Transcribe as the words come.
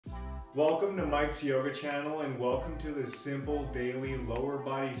Welcome to Mike's Yoga channel and welcome to this simple daily lower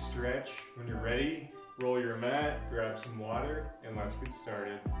body stretch. When you're ready, roll your mat, grab some water, and let's get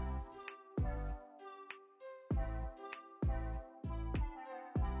started.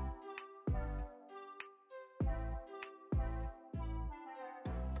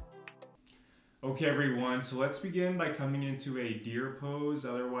 Okay everyone, so let's begin by coming into a deer pose,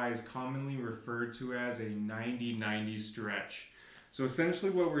 otherwise commonly referred to as a 90-90 stretch. So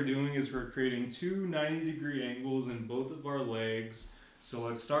essentially what we're doing is we're creating two 90-degree angles in both of our legs. So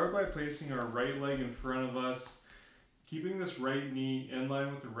let's start by placing our right leg in front of us, keeping this right knee in line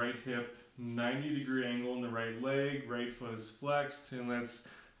with the right hip, 90-degree angle in the right leg, right foot is flexed, and let's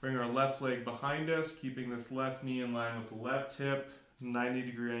bring our left leg behind us, keeping this left knee in line with the left hip,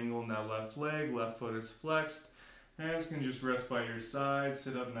 90-degree angle in that left leg, left foot is flexed. Hands can just rest by your side,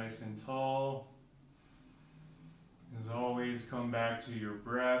 sit up nice and tall. As always, come back to your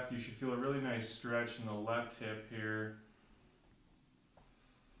breath. You should feel a really nice stretch in the left hip here.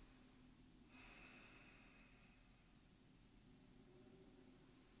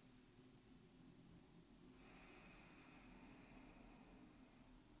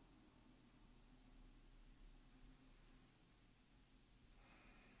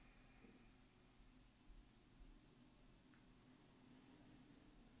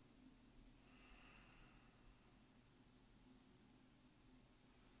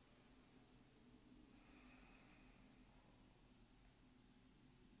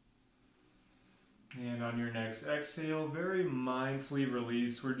 And on your next exhale, very mindfully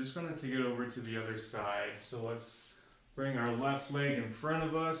release. We're just going to take it over to the other side. So let's bring our left leg in front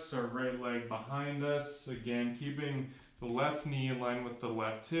of us, our right leg behind us. Again, keeping the left knee in line with the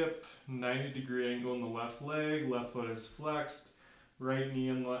left hip, 90-degree angle in the left leg, left foot is flexed. Right knee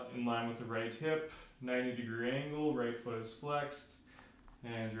in line with the right hip, 90-degree angle, right foot is flexed.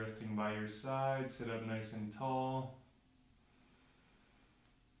 Hands resting by your side, sit up nice and tall.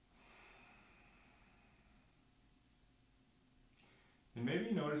 And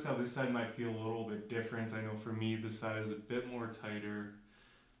maybe notice how this side might feel a little bit different. I know for me this side is a bit more tighter,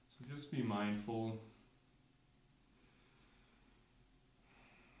 so just be mindful.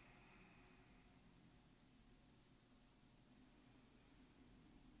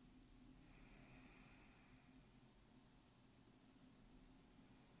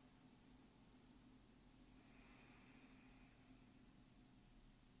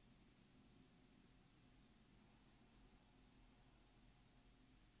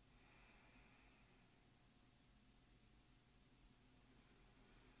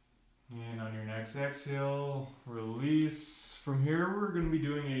 And on your next exhale, release. From here, we're going to be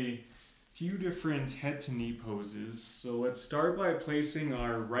doing a few different head to knee poses. So let's start by placing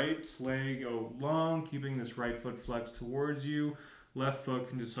our right leg out long, keeping this right foot flexed towards you. Left foot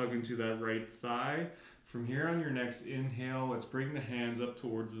can just hug into that right thigh. From here, on your next inhale, let's bring the hands up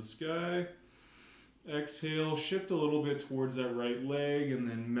towards the sky. Exhale, shift a little bit towards that right leg and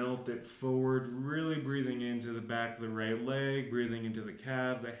then melt it forward, really breathing into the back of the right leg, breathing into the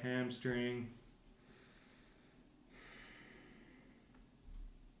calf, the hamstring.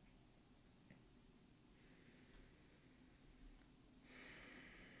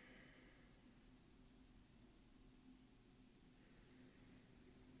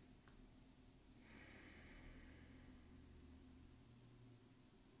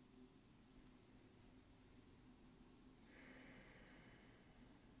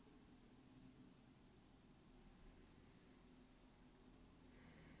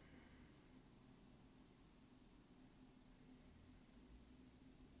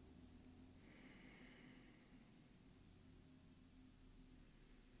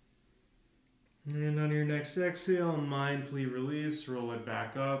 And on your next exhale, mindfully release, roll it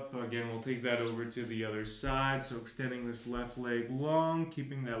back up. Again, we'll take that over to the other side. So extending this left leg long,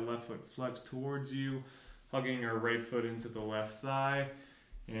 keeping that left foot flexed towards you, hugging our right foot into the left thigh.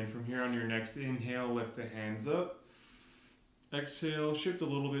 And from here on your next inhale, lift the hands up. Exhale, shift a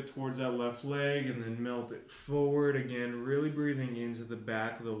little bit towards that left leg and then melt it forward. Again, really breathing into the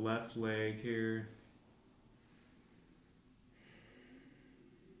back of the left leg here.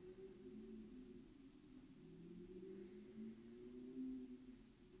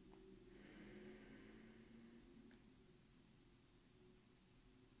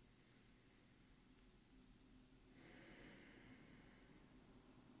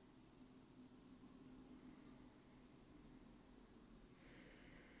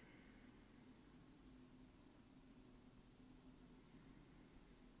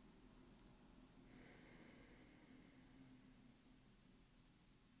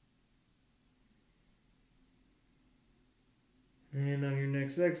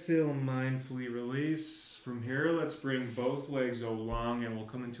 next exhale, mindfully release. From here, let's bring both legs along and we'll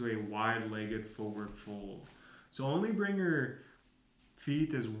come into a wide-legged forward fold. So only bring your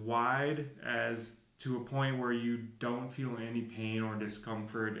feet as wide as to a point where you don't feel any pain or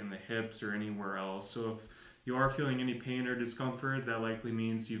discomfort in the hips or anywhere else. So if you are feeling any pain or discomfort, that likely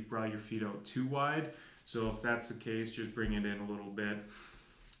means you've brought your feet out too wide. So if that's the case, just bring it in a little bit.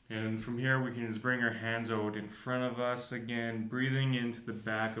 And from here, we can just bring our hands out in front of us. Again, breathing into the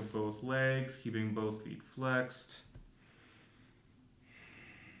back of both legs, keeping both feet flexed.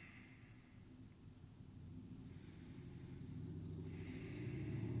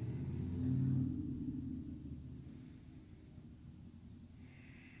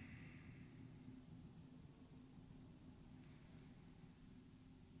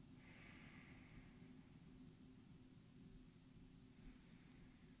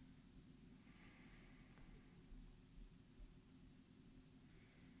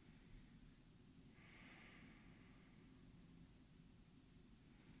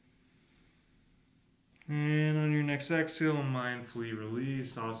 And on your next exhale, mindfully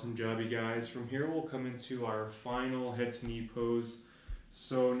release. Awesome job, you guys. From here, we'll come into our final head to knee pose.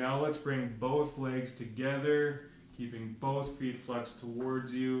 So now let's bring both legs together, keeping both feet flexed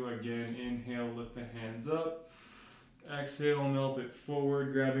towards you. Again, inhale, lift the hands up. Exhale, melt it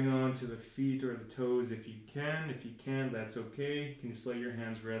forward, grabbing onto the feet or the toes if you can. If you can't, that's okay. You can just let your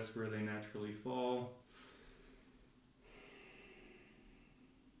hands rest where they naturally fall.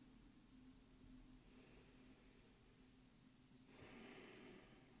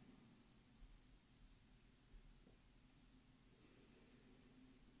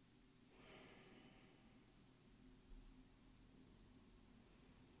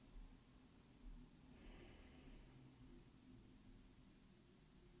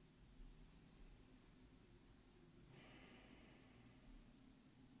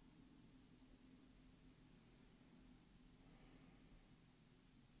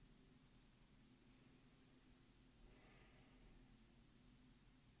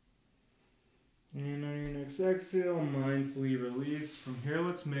 And on your next exhale, mindfully release. From here,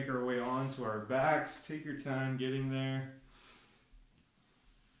 let's make our way onto our backs. Take your time getting there.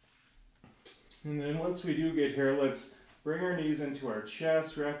 And then once we do get here, let's bring our knees into our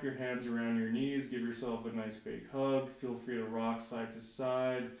chest. Wrap your hands around your knees. Give yourself a nice big hug. Feel free to rock side to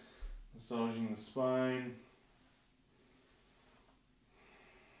side, massaging the spine.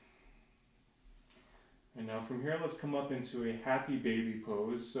 And now from here, let's come up into a happy baby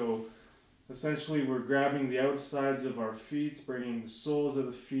pose. So essentially, we're grabbing the outsides of our feet, bringing the soles of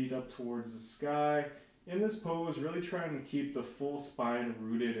the feet up towards the sky. In this pose, really trying to keep the full spine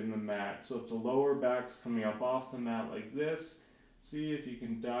rooted in the mat. So if the lower back's coming up off the mat like this, see if you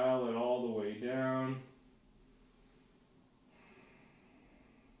can dial it all the way down.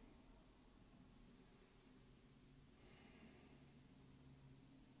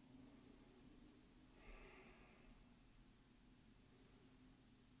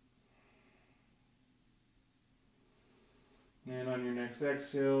 And on your next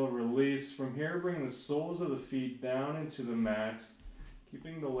exhale, release. From here, bring the soles of the feet down into the mat,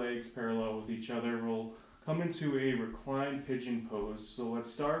 keeping the legs parallel with each other. We'll come into a reclined pigeon pose. So let's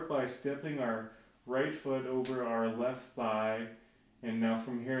start by stepping our right foot over our left thigh. And now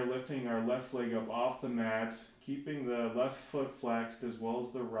from here, lifting our left leg up off the mat, keeping the left foot flexed as well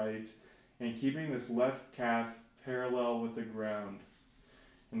as the right, and keeping this left calf parallel with the ground.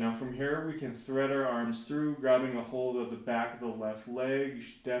 And now from here, we can thread our arms through, grabbing a hold of the back of the left leg. You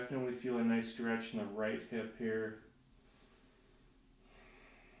should definitely feel a nice stretch in the right hip here.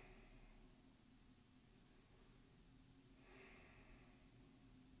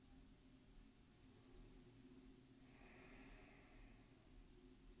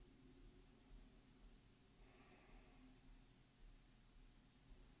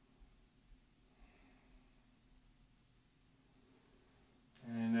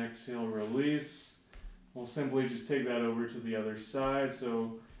 And exhale, release. We'll simply just take that over to the other side.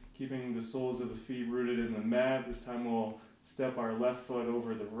 So keeping the soles of the feet rooted in the mat. This time we'll step our left foot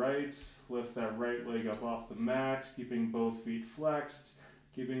over the right. Lift that right leg up off the mat, keeping both feet flexed.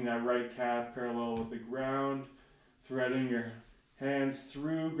 Keeping that right calf parallel with the ground. Threading your hands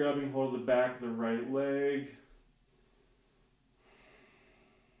through, grabbing hold of the back of the right leg.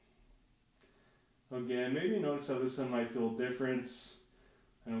 Again, maybe notice how this one might feel different.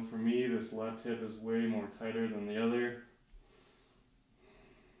 I know for me, this left hip is way more tighter than the other.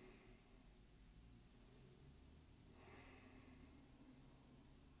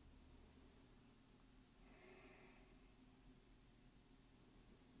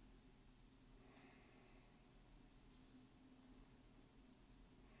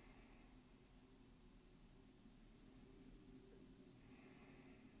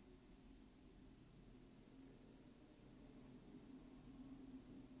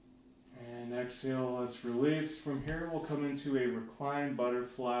 exhale, let's release. From here, we'll come into a reclined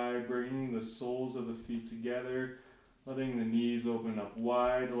butterfly, bringing the soles of the feet together, letting the knees open up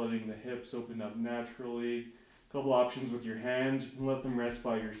wide, letting the hips open up naturally. A couple options with your hands. You can let them rest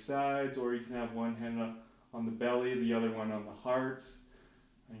by your sides, or you can have one hand up on the belly, the other one on the heart.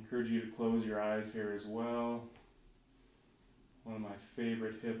 I encourage you to close your eyes here as well. One of my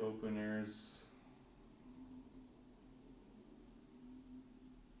favorite hip openers.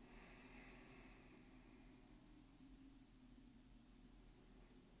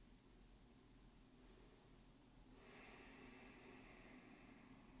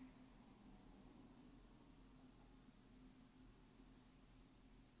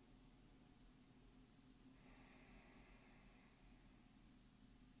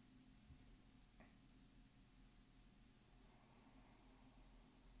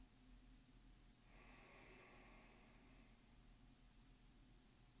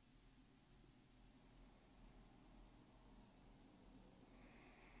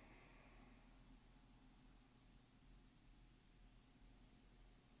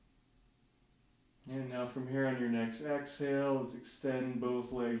 And now from here on your next exhale, let's extend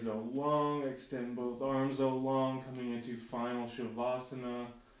both legs out long, extend both arms out long, coming into final Shavasana,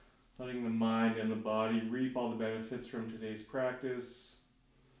 letting the mind and the body reap all the benefits from today's practice.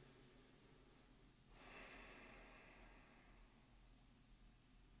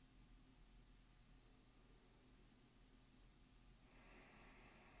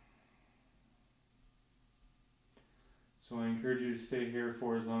 So I encourage you to stay here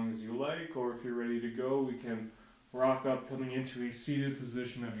for as long as you like, or if you're ready to go, we can rock up coming into a seated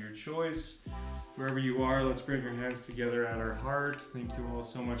position of your choice. Wherever you are, let's bring our hands together at our heart. Thank you all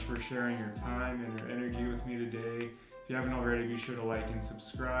so much for sharing your time and your energy with me today. If you haven't already, be sure to like and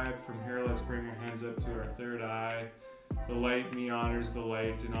subscribe. From here, let's bring our hands up to our third eye. The light me honors the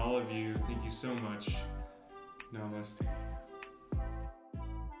light in all of you. Thank you so much. Namaste.